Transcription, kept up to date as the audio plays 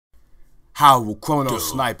How will Chronos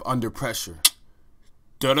snipe under pressure?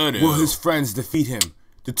 Will his friends defeat him?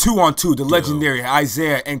 The 2-on-2, the legendary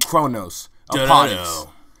Isaiah and Chronos, opponents,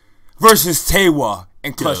 versus Tewa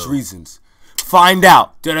and Clutch Reasons. Find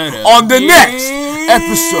out on the next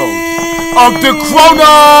episode of the ChronosGames.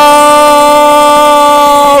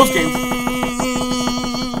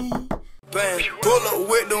 Pull up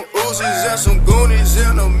with them Uzis and some Goonies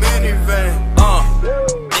in a minivan.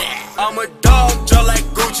 I'm a dog, just like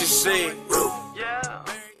Gucci said.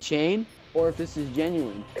 Chain, or if this is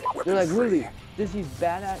genuine. They're like, really, this is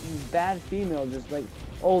bad female, just like,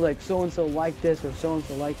 oh, like so and so like this or so and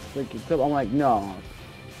so like your clip. I'm like, no,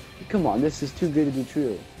 come on, this is too good to be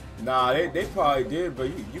true. Nah, they probably did, but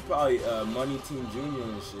you probably Money Team Junior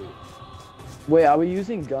and shit. Wait, are we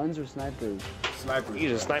using guns or snipers? Snipers. You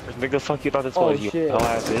use snipers. Nigga, the fuck you thought this was, you hell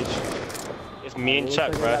ass bitch. It's me and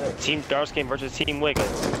Chuck, bro. Team ChronosGames versus Team Wigan.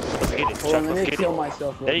 Let's get it, Chuck. Let's get it.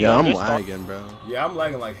 Myself, there you go. I'm lagging, bro. Yeah, I'm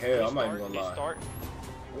lagging like hell. I'm not even gonna lie.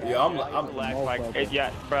 Yeah, I'm lag like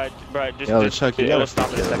yeah, bro. Just Chuck, it'll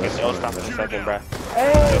stop in a second. It'll stop in a second, bro.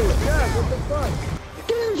 Hey, yeah, what the fuck?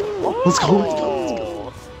 Let's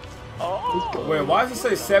go. Wait, why does it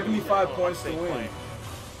say 75 points to win?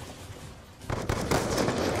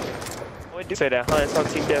 What do you say that? It's on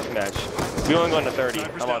team deathmatch. We only going to 30.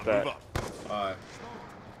 How about that? Alright.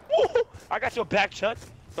 I got your back, Chuck.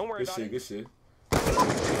 Don't worry about it. Good shit. I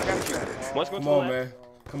got you. Come on, man.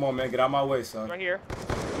 Come on, man. Get out my way, son. Right here.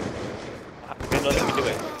 Then let me do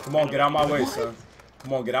it. Come on, get out my way, son.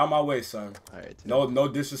 Come on, get out my way, son. Alright. No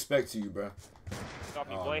disrespect to you, bro. Stop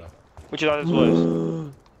me, boy. What you thought this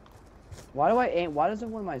was? Why do I aim? Why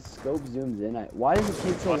doesn't one of my scope zooms in? Why does it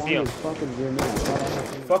take so long to fucking zoom in?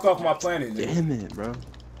 Fuck off my planet, dude. Damn it, bro.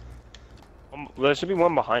 Well, there should be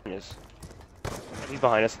one behind us. He's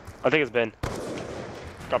behind us. I think it's Ben.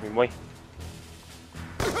 Got me, boy.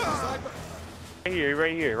 Right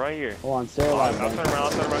here. Hold on, stay I'll alive. turn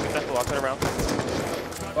around, get that fool, I'll turn around.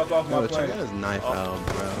 Fuck off my planet. Check out his knife out,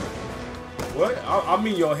 bro. What? I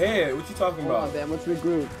mean your head. What you talking Hold about? on, Ben. Let's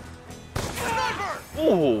regroup.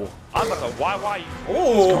 Ooh, I'm like a why you?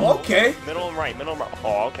 Oh, okay. Middle and right.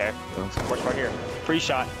 Oh, okay. Watch right here.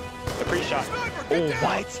 Pre-shot. The pre-shot. Oh,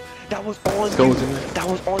 what? That was on you. That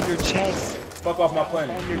was on your chest. Fuck off my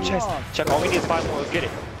planet. On your chest. Check. All we need is 5 more. Let's get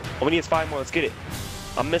it. All we need is 5 more. Let's get it.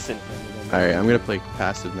 I'm missing. Alright, I'm gonna play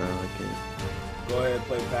passive now. I can't. Go ahead and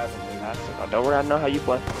play passive, baby. Don't worry, I know how you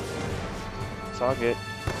play. It's all good.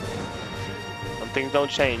 Some things don't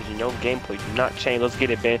change, you know. Gameplay do not change. Let's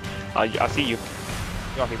get it, Ben. I see you.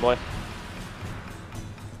 Get off me, boy.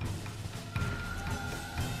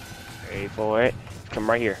 Wait for it. Come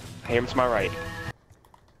right here. Hear him to my right.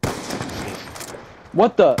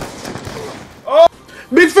 What the? Oh,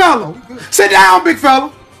 big fella, sit down, big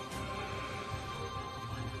fella.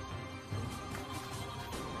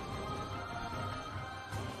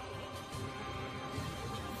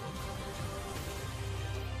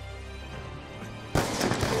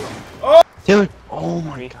 Taylor! Oh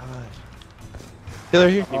my god. Taylor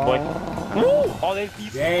here. Hey, boy. Oh, they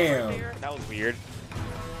damn. That was weird.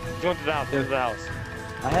 Go into the house. Go into the house.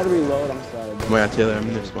 I had to reload. I'm sorry. Oh my god, Taylor, I'm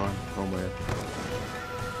in their spawn. Oh my god.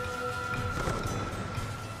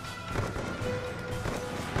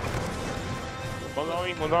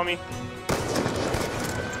 One's on me.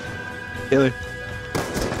 Taylor.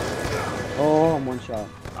 Oh, I'm one shot.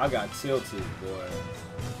 I got tilted, boy.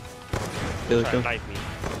 Taylor, go. Knife me.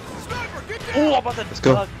 Oh, I'm about to. Let's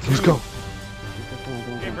go. Let's go.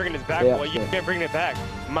 You ain't bringing this back, boy. You can't bring it back.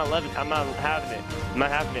 I'm not having it. I'm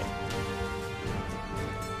not having it.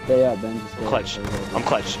 Stay up, Ben. Just stay Clutch. up. I'm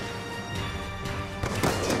clutch.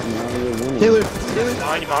 Taylor.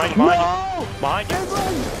 Behind you. Behind you.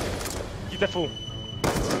 Get that fool.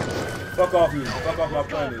 Fuck off me. Fuck off my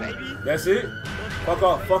planet. That's it? Fuck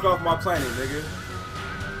off my planet, nigga.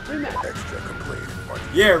 Extra complete.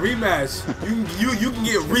 Yeah, rematch. You can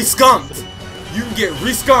get re-skunked. You can get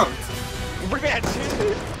re-skunked. Rematch.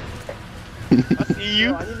 I see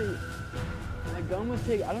you. My gun was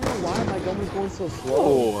taking. I don't know why my gun was going so slow.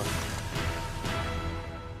 Oh.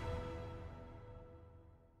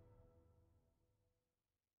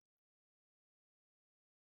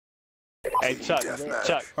 Hey, Chuck.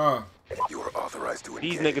 Huh? You are authorized to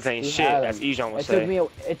These niggas ain't shit, as Ejon would say.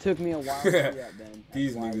 It took me a while to do that, Ben.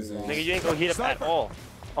 These niggas ain't. Nigga, you ain't gonna hit up at all.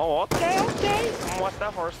 Oh, okay. I'm gonna watch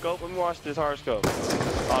that horoscope. Let me watch this horoscope.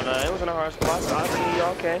 Oh, no, it wasn't a horoscope. I see you.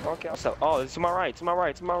 Okay. What's up? Oh, it's to my right.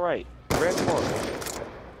 Red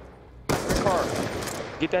car.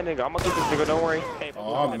 Get that nigga. I'm gonna get this nigga. Don't worry. Hey,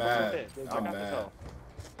 oh, I'm mad.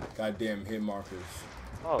 Goddamn hit markers.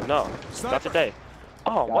 Oh, no. Not today.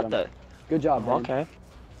 Oh, what the? Good job, Ben. Okay.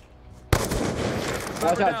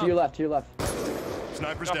 Watch out, to your left, to your left.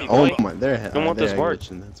 Snipers down. Oh my, they're Don't want this work.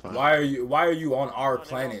 glitching, that's why. Why are you on our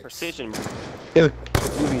planet? Precision. Taylor.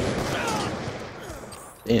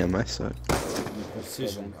 Damn, I suck.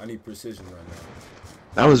 Precision. I need precision right now.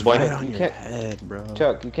 That was Boy, right you on your can't- head, bro.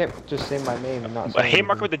 Chuck, you can't just say my name and not A say hit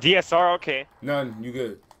marker with the DSR, okay. None. You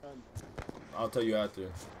good? I'll tell you after.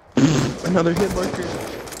 Another hit marker.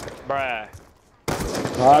 Bruh.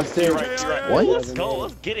 Positive. You're right. What? Let's go.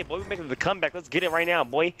 Let's get it, boy. We're making the comeback. Let's get it right now,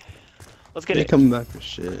 boy. Let's get They it. coming back for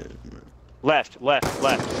shit. Man. Left.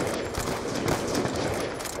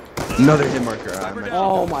 Another hit marker.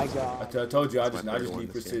 Oh my god. I told you I That's just my favorite one need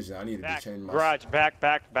this precision. I needed Back. to change my. Garage. Back.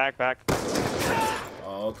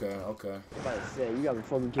 Oh, okay. I'm about to say, you gotta be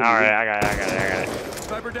fucking kidding All me. right, I got it.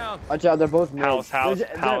 Sniper down. Watch out, they're both mid. House. Okay,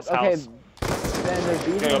 House. then they're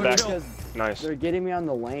beating Go me back. because Nice. they're getting me on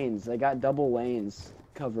the lanes. They got double lanes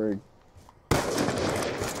covered.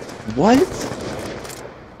 What?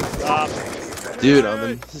 Stop. Dude, I'm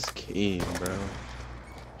in this game, bro.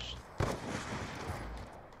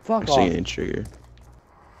 Fuck Actually, off. getting trigger.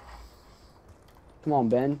 Come on,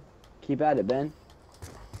 Ben. Keep at it, Ben.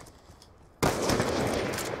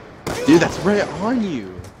 Dude, that's right on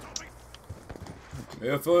you.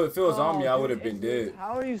 If it was on me, I dude, would have been dead.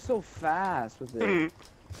 How are you so fast with it?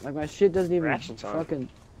 Like, my shit doesn't even Reaction time. fucking...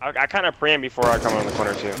 I kind of pram before I come on the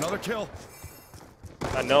corner too. Another kill.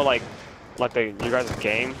 I know you guys'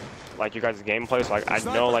 game, like you guys' gameplay. So like I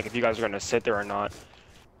know like if you guys are gonna sit there or not.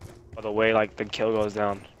 By the way, like the kill goes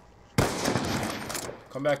down.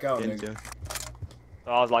 Come back out, Yeah, nigga.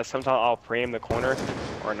 So I was like, sometimes I'll pram the corner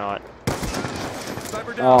or not.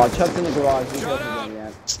 Sniper down. Oh, Chuck's in the garage. He's Shut up up. again,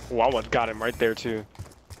 yeah. Oh, I would got him right there too.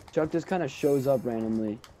 Chuck just kind of shows up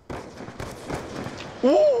randomly.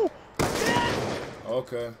 Ooh!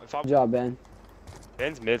 Okay. Good job, Ben.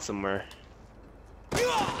 Ben's mid somewhere.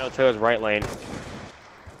 No, Taylor's right lane.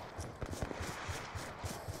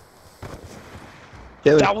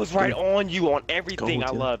 Taylor, That was right on you on everything Go, I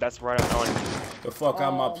Taylor. love. That's right on you. The fuck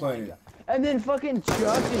out my Oh plane. God. And then fucking Chuck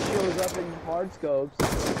just shows up in hard scopes.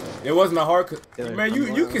 It wasn't a hard. Taylor, Man, come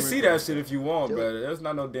you on, can see Taylor. that shit if you want, Taylor. but there's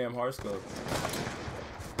not no damn hard scope.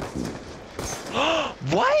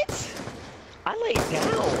 What? I laid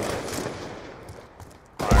down.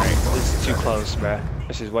 Alright, this is too close, bruh.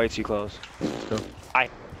 This is way too close. Go. I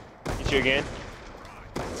hit you again?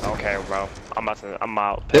 Okay, bro. I'm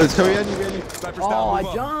out. Taylor, it's coming at you, Randy. Snipers Oh, down. I Move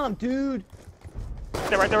up. jumped, dude.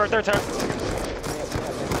 Right there, turn.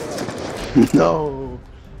 No.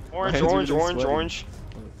 Orange. My hands are really sweaty.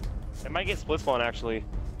 It might get split spawn actually.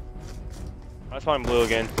 I spawn blue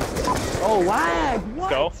again. Oh, lag. What?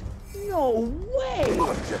 Go. No way.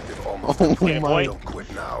 Oh Get it, my. boy.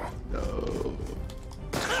 No.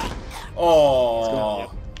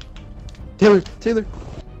 Oh. Taylor.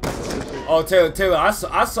 Oh, Taylor. I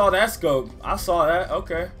saw that scope. I saw that.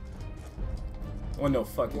 Okay. Oh no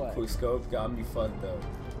fucking What? quick scope. Got me fucked up.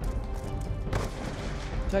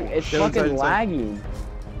 Chuck, it's Taylor, fucking Taylor. lagging.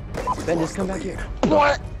 Ben, just come back here.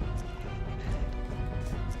 What?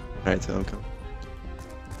 Alright, Taylor, come.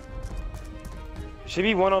 Should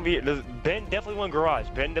be one on B. Ben definitely won garage.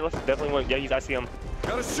 Ben definitely won. Yeah, I see him.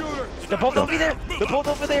 Got a shooter. They're both over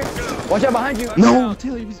there. Watch out behind you. No,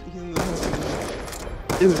 Taylor, he's in the house.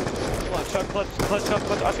 Taylor. Come on, Chuck, clutch.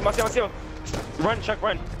 I see him. Run, Chuck,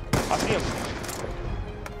 run. I see him.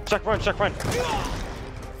 Chuck, run.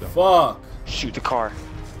 Fuck. Shoot the car.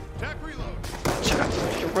 Attack reload. Chuck,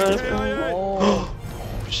 run. Oh.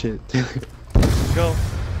 Shit, Taylor. Go.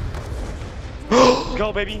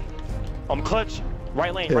 Go, baby. I'm clutch.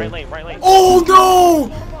 Right lane. Oh no!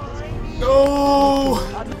 No!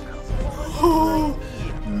 Oh,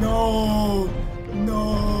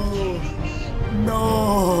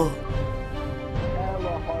 no!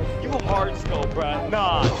 You a hard scope, bruh.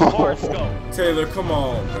 Nah, hard scope. Taylor, come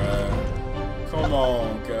on, bruh. Come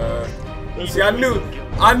on, God. See, I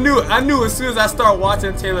knew as soon as I start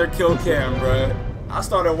watching Taylor kill cam, bruh. I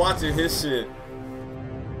started watching his shit.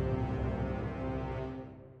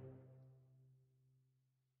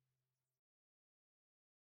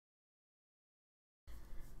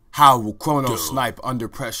 How will Chronos snipe under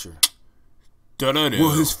pressure?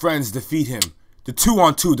 Will his friends defeat him? The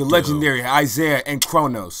 2-on-2, the legendary Isaiah and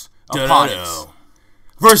Chronos, opponents,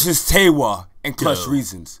 versus Tewa and Clutch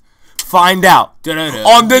Reasons. Find out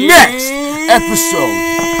on the next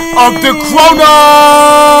episode of the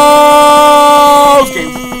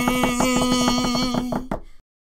ChronosGames.